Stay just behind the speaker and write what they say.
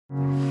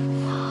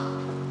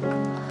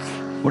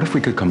What if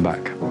we could come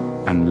back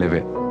and live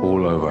it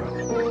all over,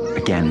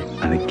 again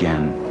and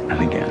again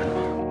and again?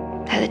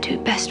 They're the two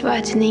best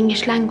words in the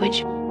English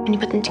language when you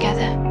put them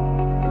together.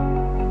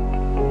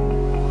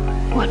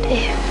 What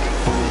if?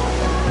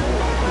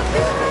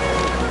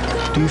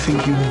 Do you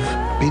think you've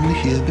been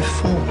here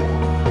before?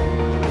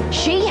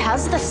 She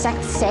has the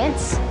sixth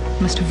sense.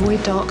 Must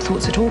avoid dark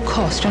thoughts at all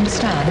costs,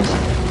 understand?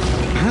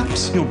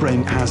 Perhaps your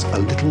brain has a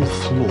little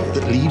flaw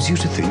that leads you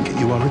to think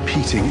you are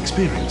repeating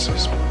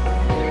experiences.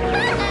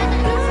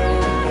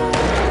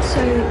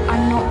 So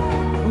I'm not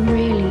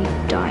really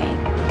dying.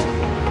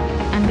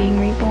 I'm being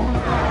reborn.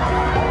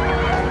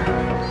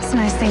 It's a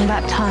nice thing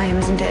about time,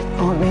 isn't it?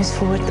 The more it moves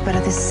forward, the better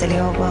this silly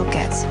old world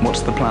gets.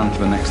 What's the plan for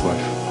the next life?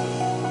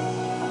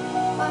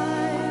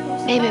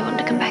 Maybe I want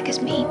to come back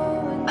as me,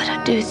 but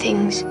I'll do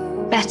things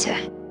better.